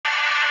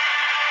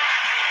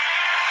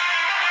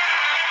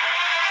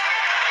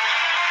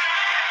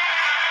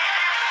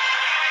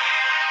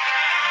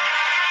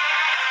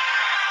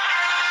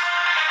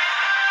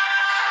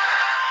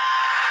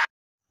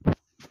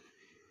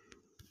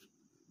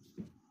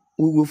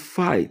We will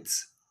fight,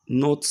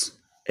 not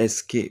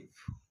escape.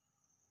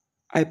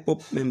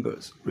 Ipob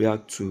members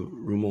react to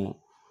rumor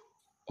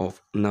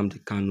of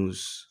Nnamdi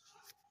Kanus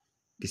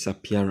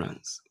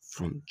disappearance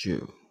from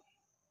jail.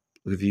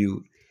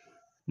 Review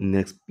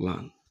next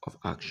plan of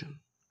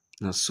action.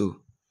 Now so,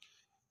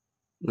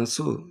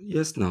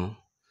 yes now.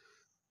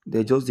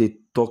 They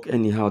talk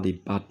anyhow, they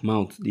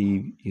badmouth,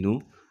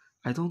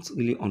 I don't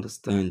really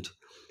understand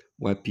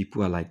why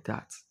people are like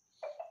that.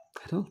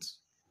 I don't.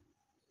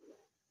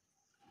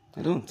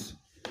 I don't.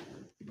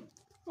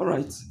 All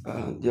right,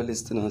 dear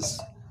listeners,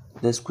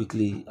 let's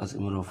quickly, as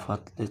a matter of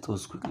fact, let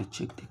us quickly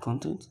check the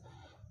content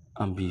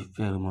and be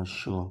very much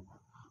sure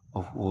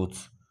of what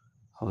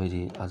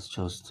already has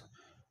just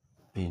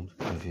been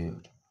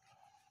revealed.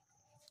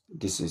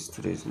 This is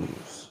today's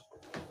news.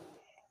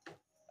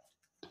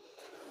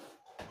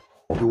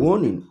 The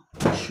warning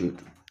issued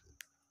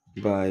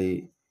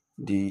by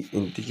the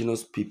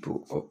indigenous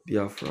people of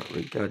Biafra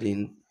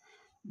regarding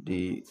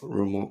the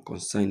rumor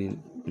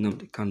concerning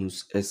Nnamdi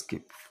Kanu's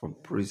escape from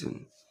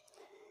prison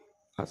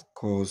has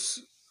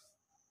caused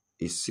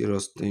a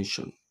serious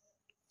tension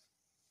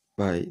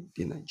by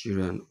the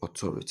Nigerian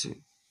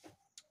authority.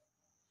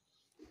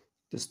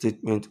 The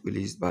statement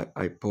released by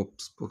Ipob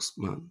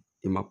spokesman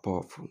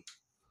Powerful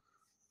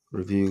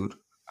revealed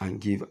and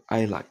gave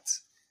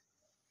highlights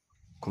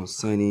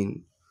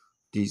concerning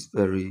this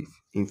very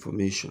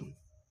information,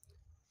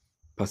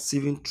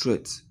 perceiving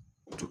threats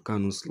to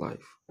Kanu's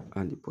life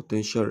and the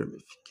potential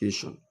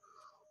ramification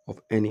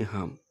of any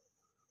harm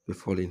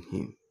befalling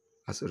him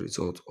as a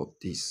result of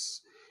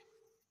this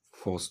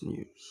false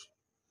news.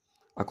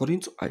 According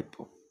to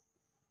Ipob,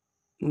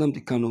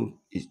 Nnamdi Kanu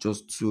is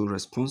just too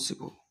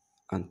responsible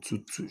and too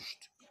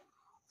touched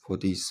for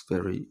this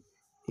very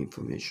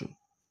information.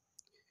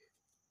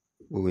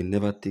 We will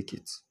never take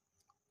it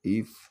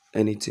if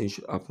anything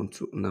should happen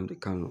to Nnamdi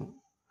Kanu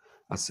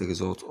as a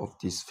result of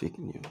this fake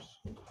news.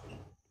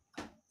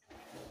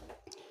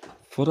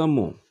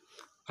 Furthermore,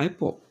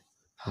 Ipob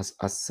has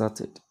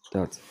asserted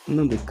that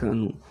Nnamdi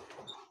Kanu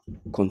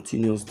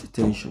continuous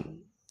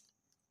detention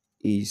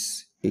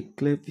is a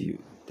clear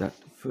view that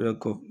the federal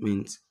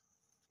government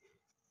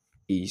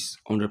is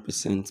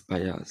 100%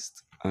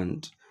 biased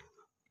and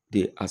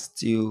they are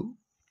still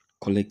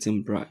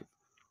collecting bribe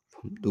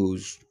from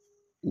those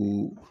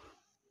who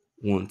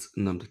want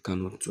Nnamdi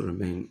Kanu to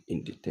remain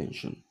in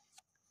detention.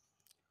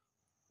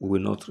 We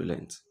will not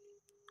relent.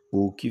 We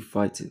will keep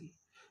fighting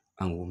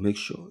and we'll make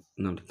sure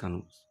Nnamdi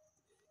Kanu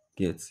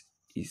gets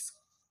his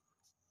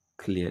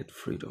cleared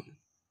freedom.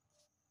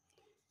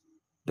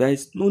 There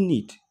is no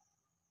need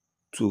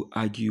to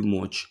argue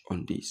much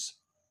on this.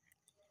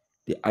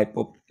 The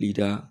Ipob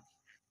leader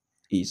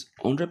is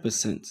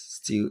 100%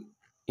 still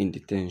in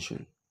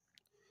detention.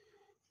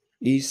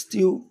 He is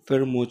still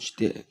very much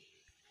there,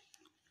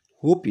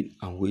 hoping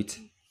and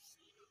waiting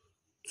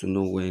to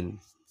know when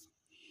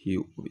he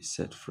will be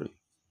set free.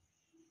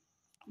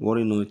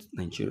 Worry not,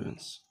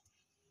 Nigerians.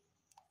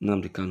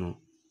 Nnamdi Kanu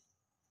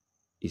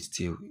is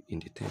still in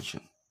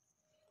detention.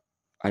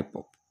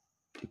 Ipob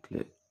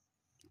declared.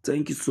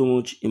 Thank you so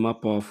much, Emma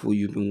Powerful.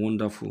 You've been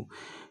wonderful.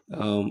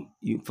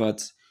 In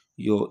fact,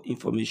 your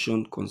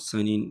information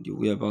concerning the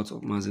whereabouts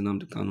of Mazi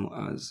Nnamdi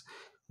Kanu has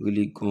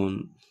really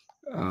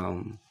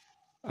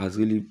has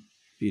really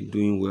been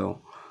doing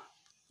well.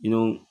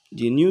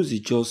 The news is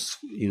just,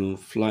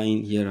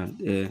 flying here and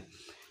there,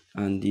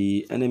 and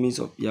the enemies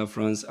of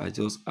Biafrans are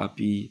just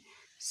happy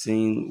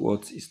saying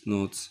what is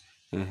not.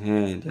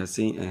 They are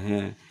saying,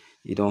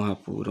 it don't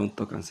happen. We don't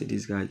talk and say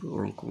this guy go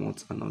wrong, come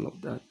out, and all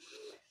of that.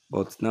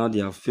 But now they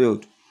have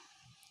failed.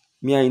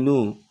 Me, I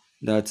know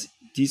that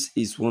this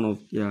is one of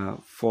their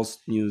false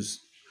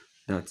news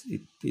that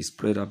they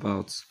spread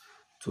about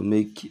to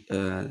make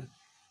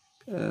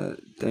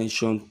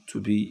tension to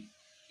be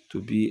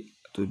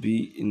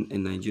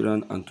in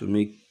Nigerian and to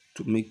make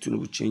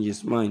Tinubu change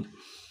his mind.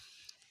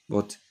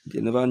 But they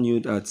never knew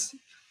that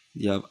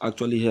they have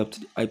actually helped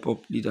the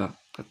Ipob leader,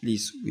 at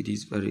least with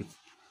this very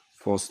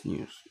false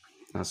news.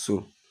 And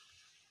so,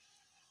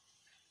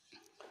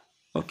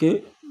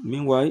 okay,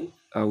 meanwhile,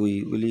 I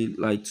will really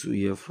like to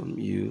hear from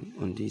you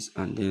on this,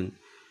 and then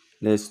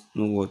let's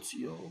know what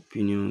your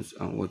opinions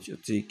and what your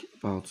take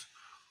about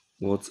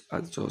what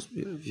has just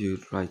been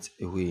reviewed right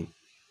away.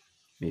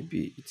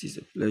 Maybe it is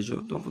a pleasure.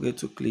 Don't forget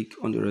to click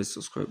on the red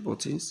subscribe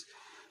buttons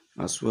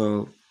as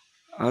well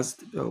as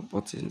the bell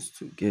buttons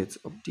to get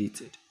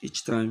updated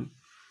each time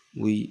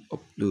we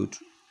upload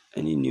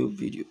any new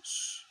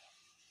videos.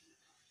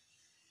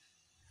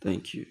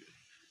 Thank you.